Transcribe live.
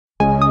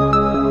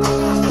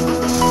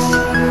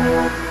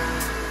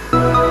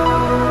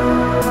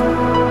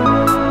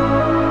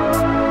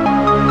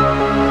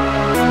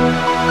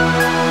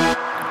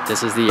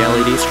this is the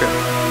LED strip.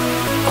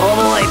 All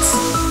the lights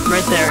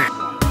right there.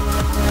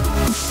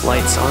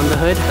 Lights on the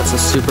hood, that's a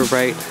super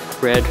bright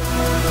red.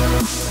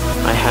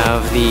 I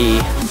have the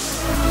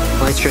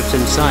light strips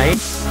inside.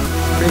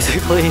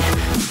 Basically,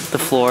 the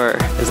floor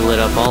is lit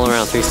up all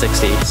around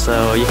 360.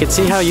 So you can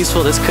see how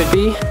useful this could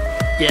be.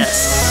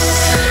 Yes.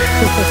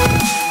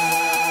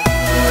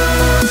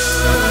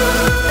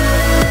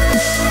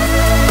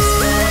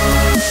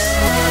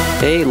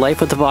 Hey, Life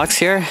with the Box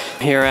here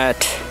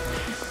at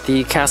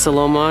the Casa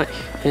Loma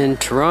in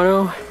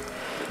Toronto.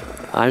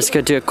 I'm just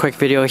gonna do a quick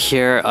video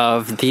here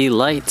of the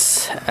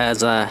lights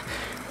as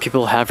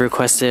people have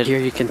requested. Here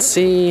you can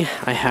see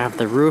I have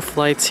the roof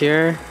lights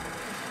here,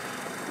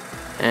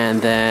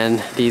 and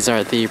then these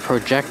are the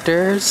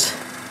projectors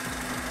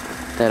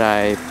that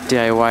I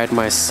DIY'd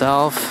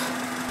myself,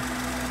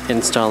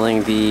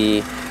 installing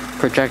the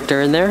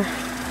projector in there,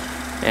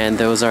 and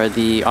those are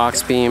the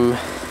Auxbeam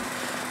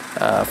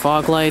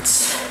fog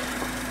lights,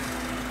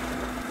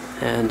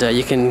 and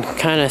you can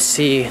kind of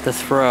see the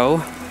throw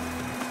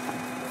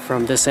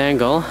from this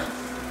angle.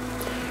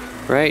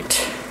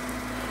 Right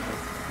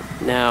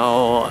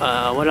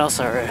now, what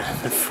else are in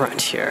the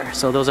front here?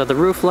 So those are the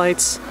roof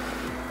lights.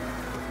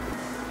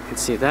 You can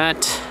see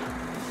that.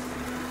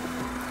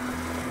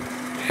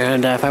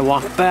 And if I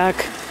walk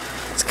back,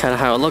 it's kind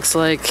of how it looks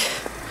like.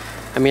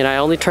 I mean, I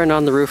only turned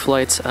on the roof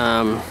lights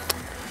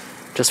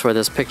just for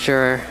this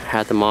picture.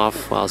 Had them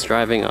off while I was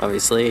driving,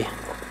 obviously.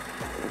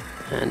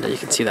 And you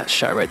can see that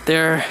shot right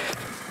there.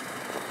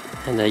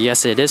 And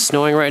yes, it is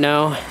snowing right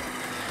now.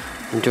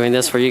 I'm doing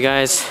this for you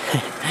guys.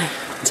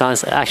 It's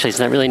honestly, actually, it's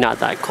not really not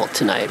that cold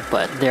tonight,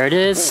 but there it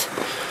is.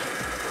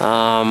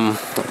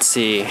 Let's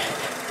see.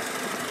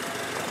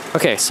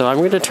 Okay, so I'm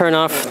going to turn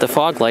off the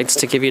fog lights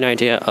to give you an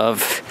idea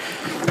of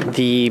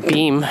the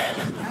beam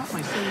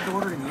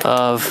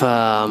of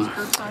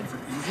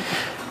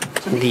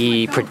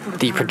the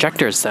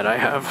projectors that I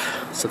have.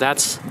 So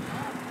that's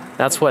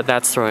what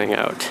that's throwing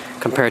out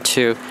compared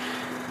to,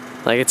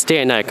 like, it's day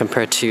and night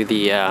compared to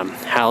the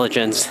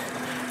halogens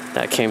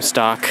that came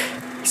stock.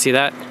 You see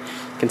that?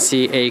 You can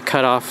see a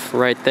cutoff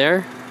right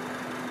there.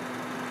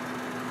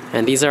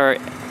 And these are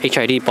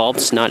HID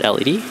bulbs, not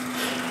LED.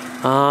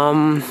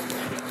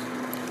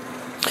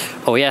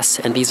 Oh yes,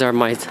 and these are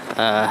my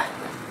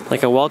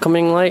like a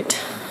welcoming light.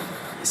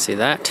 You see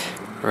that?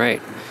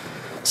 Right.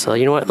 So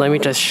you know what? Let me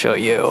just show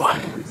you.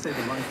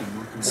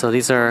 So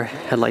these are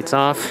headlights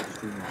off.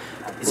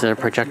 These are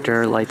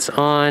projector lights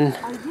on.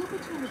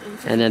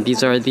 And then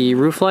these are the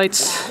roof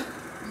lights.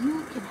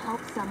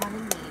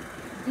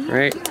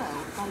 Right.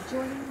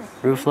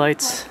 Roof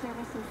lights.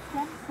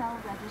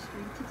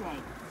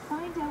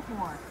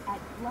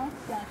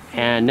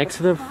 And next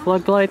to the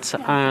floodlights,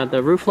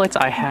 the roof lights,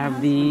 I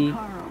have the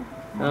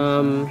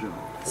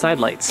side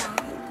lights.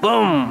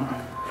 Boom!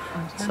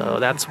 So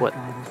that's what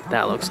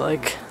that looks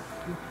like.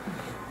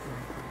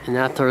 And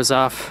that throws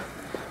off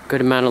a good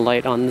amount of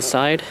light on the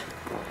side.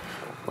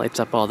 Lights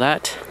up all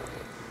that.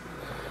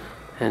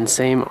 And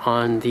same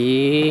on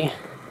the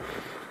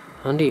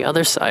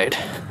other side.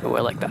 Oh,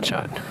 I like that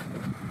shot.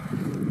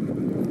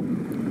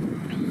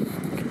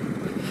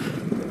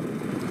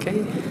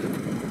 Okay.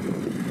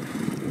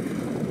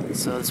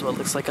 So this is what it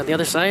looks like on the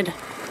other side.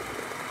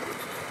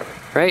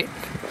 Right?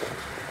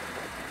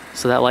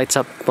 So that lights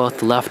up both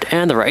the left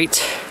and the right.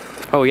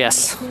 Oh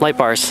yes, light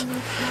bars.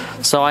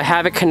 So I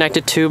have it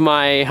connected to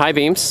my high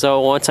beams. So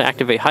once I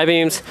activate high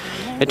beams,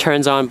 it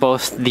turns on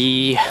both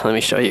the, let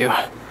me show you.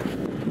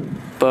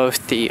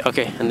 Both the,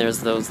 okay, and there's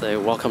those, the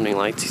welcoming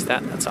lights. See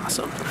that? That's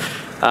awesome.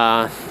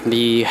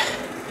 The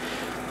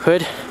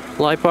hood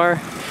light bar,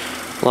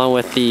 along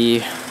with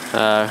the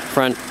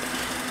front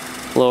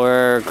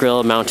lower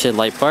grill mounted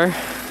light bar.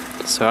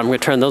 So I'm going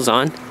to turn those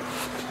on.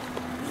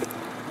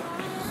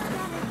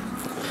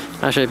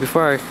 Actually,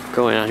 before I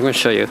go in, I'm going to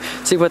show you.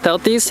 See,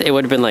 without these, it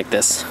would have been like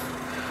this,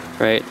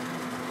 right?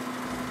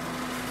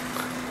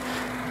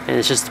 And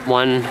it's just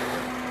one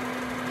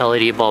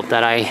LED bulb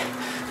that I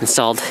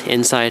installed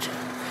inside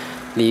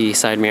the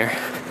side mirror.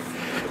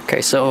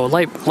 Okay, so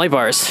light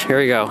bars. Here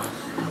we go.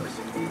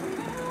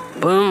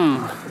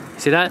 Boom.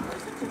 See that?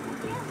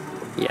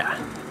 Yeah.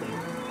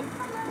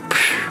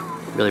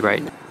 Really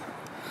bright.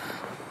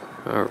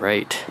 All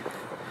right.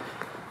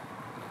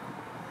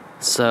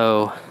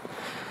 So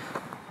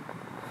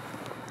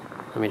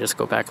let me just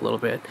go back a little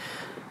bit.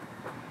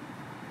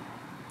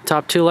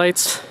 Top two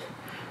lights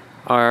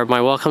are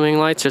my welcoming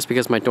lights, just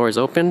because my door is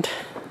opened.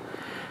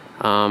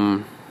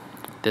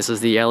 This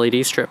is the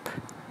LED strip.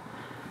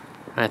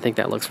 I think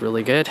that looks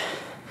really good.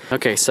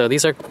 Okay, so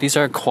these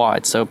are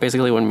quads. So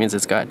basically what it means,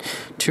 it's got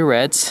two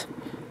reds,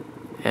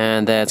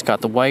 and then it's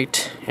got the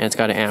white, and it's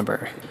got an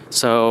amber.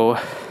 So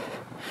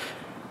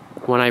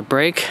when I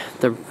brake,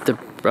 the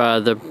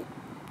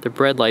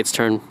red lights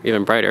turn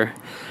even brighter.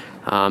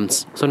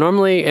 So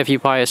normally if you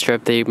buy a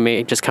strip, they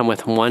may just come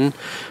with one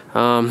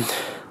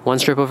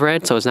strip of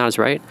red, so it's not as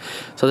bright.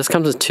 So this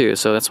comes with two,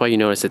 so that's why you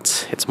notice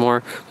it's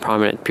more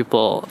prominent.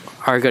 People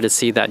are going to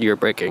see that you're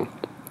braking.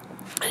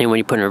 And when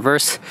you put in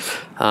reverse,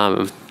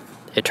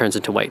 it turns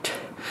into white.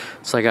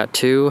 So I got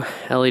 2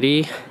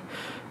 LED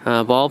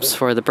bulbs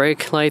for the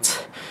brake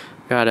lights.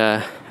 Got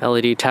a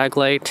LED tag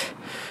light,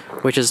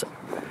 which is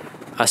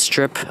a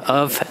strip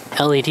of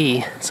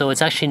LED. So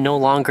it's actually no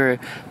longer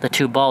the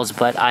 2 bulbs,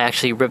 but I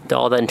actually ripped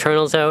all the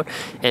internals out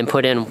and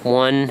put in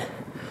 1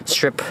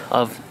 strip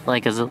of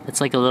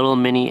it's like a little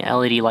mini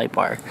LED light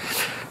bar,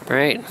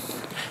 right?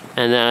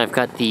 And then I've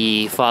got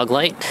the fog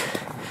light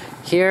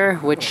here,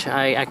 which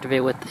I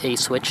activate with a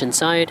switch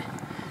inside,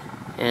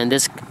 and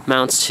this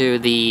mounts to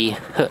the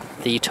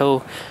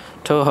tow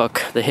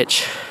hook, the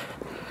hitch.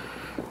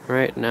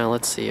 Right, now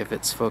let's see if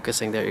it's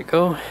focusing. There you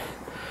go.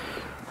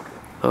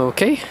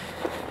 Okay,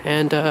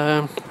 and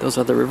those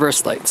are the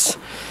reverse lights,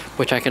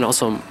 which I can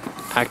also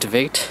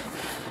activate,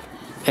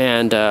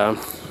 and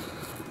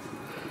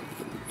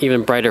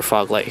even brighter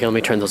fog light. Here, let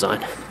me turn those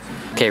on.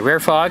 Okay, rear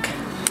fog,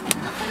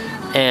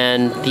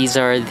 and these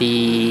are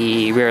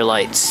the rear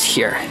lights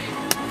here.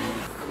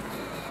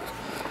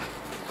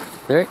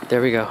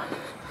 There we go.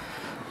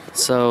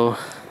 So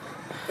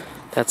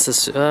that's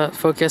the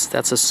focus.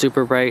 That's a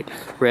super bright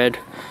red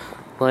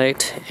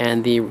light,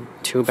 and the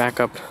 2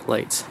 backup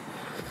lights.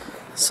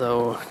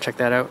 So check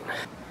that out.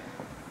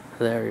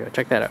 There we go.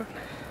 Check that out.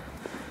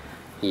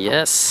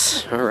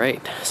 Yes. All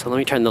right. So let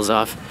me turn those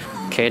off.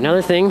 Okay.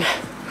 Another thing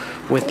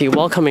with the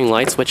welcoming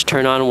lights, which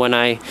turn on when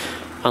I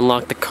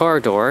unlock the car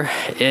door,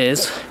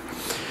 is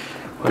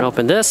when I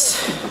open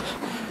this,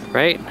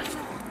 right?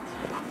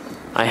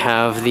 I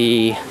have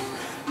the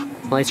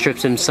light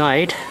strips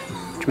inside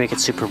to make it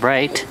super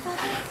bright.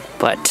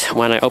 But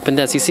when I open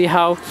this, you see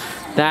how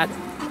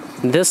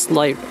this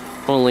light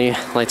only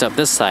lights up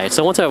this side.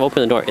 So once I've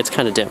opened the door, it's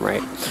kind of dim,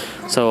 right?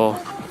 So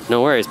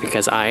no worries,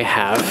 because I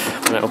have,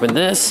 when I open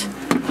this,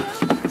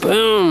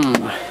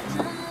 boom,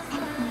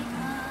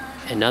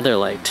 another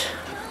light,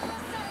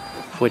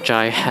 which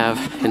I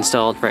have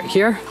installed right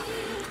here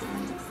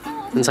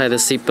inside the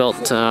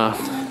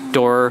seatbelt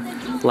door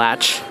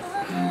latch,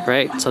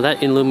 right? So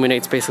that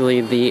illuminates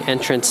basically the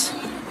entrance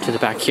to the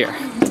back here.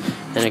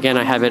 And again,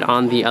 I have it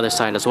on the other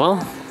side as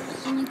well.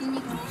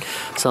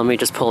 So let me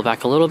just pull it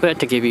back a little bit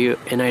to give you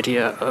an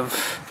idea of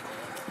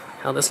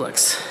how this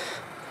looks.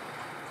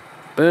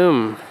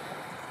 Boom.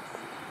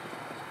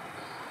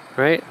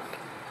 Right?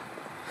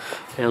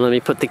 And let me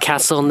put the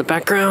castle in the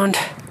background.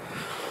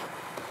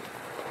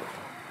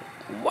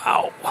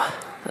 Wow,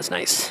 that's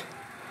nice.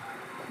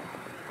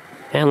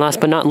 And last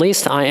but not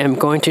least, I am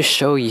going to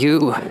show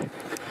you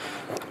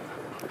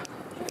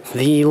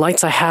the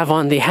lights I have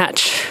on the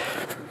hatch.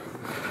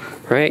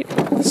 Right?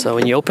 So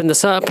when you open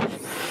this up,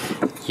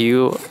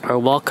 you are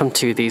welcome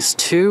to these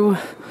 2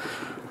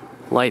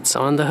 lights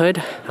on the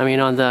hood. I mean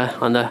on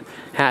the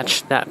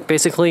hatch that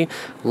basically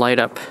light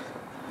up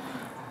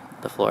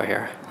the floor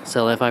here.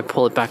 So if I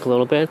pull it back a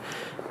little bit,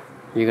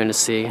 you're gonna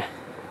see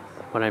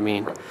what I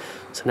mean.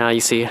 So now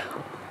you see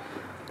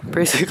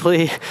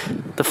basically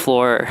the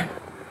floor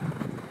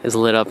is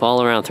lit up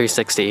all around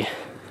 360.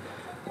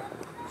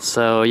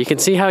 So you can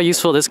see how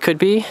useful this could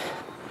be.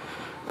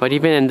 But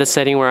even in this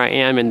setting where I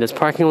am in this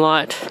parking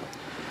lot,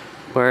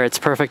 where it's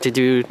perfect to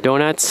do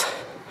donuts,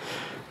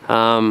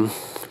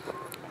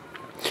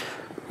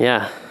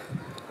 yeah,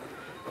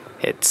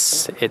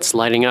 it's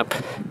lighting up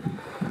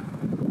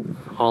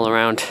all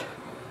around.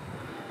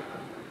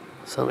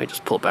 So let me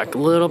just pull back a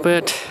little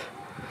bit.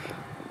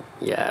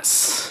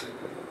 Yes.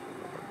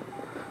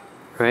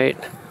 Right,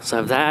 so I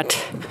have that.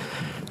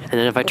 And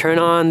then if I turn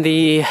on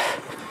the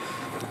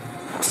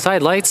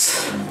side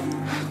lights,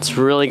 it's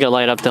really gonna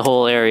light up the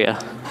whole area.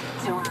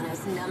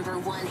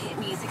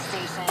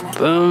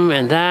 Boom,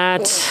 and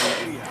that.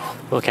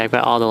 Okay, I've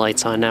got all the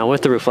lights on now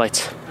with the roof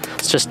lights.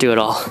 Let's just do it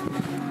all.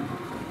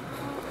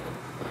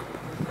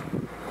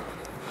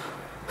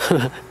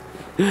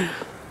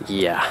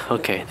 Yeah,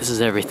 okay, this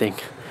is everything.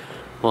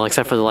 Well,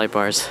 except for the light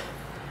bars.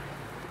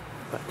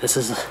 But this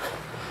is...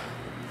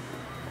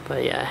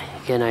 But yeah,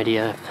 you get an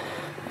idea.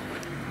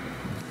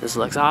 This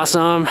looks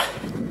awesome.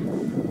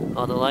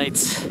 All the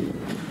lights.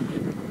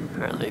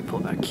 Alright, let me pull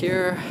back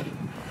here.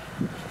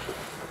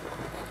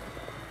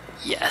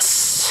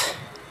 Yes.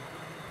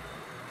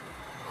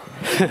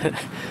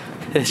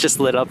 It's just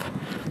lit up.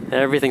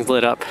 Everything's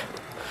lit up.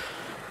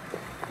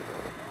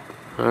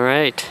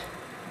 Alright.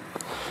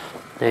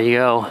 There you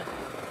go.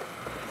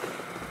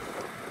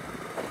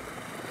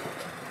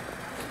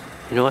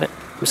 You know what?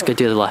 I'm just gonna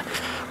do the light.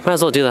 Might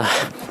as well do the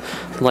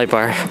light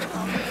bar.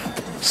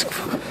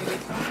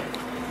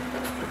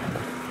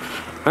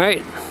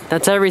 Alright,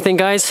 that's everything,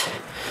 guys.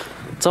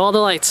 It's all the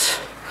lights.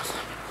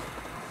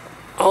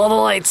 All the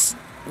lights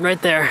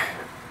right there.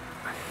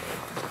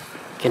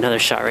 Get another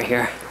shot right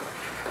here.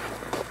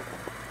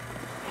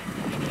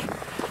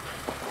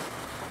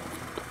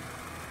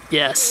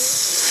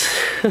 Yes.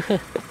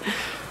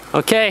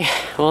 Okay,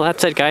 well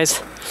that's it,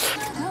 guys.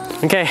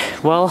 Okay,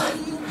 well,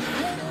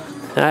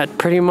 that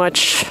pretty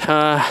much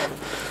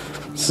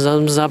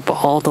sums up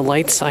all the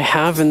lights I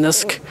have in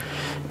this,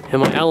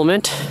 in my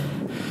element.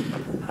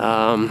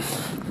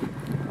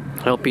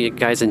 I hope you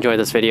guys enjoyed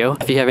this video.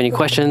 If you have any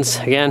questions,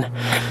 again,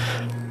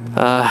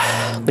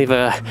 leave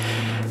a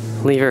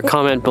leave your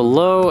comment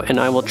below and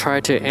I will try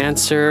to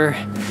answer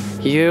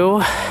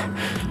you.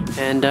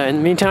 And in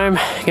the meantime,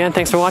 again,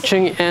 thanks for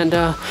watching, and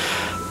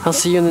I'll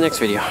see you in the next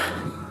video.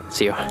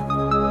 See you.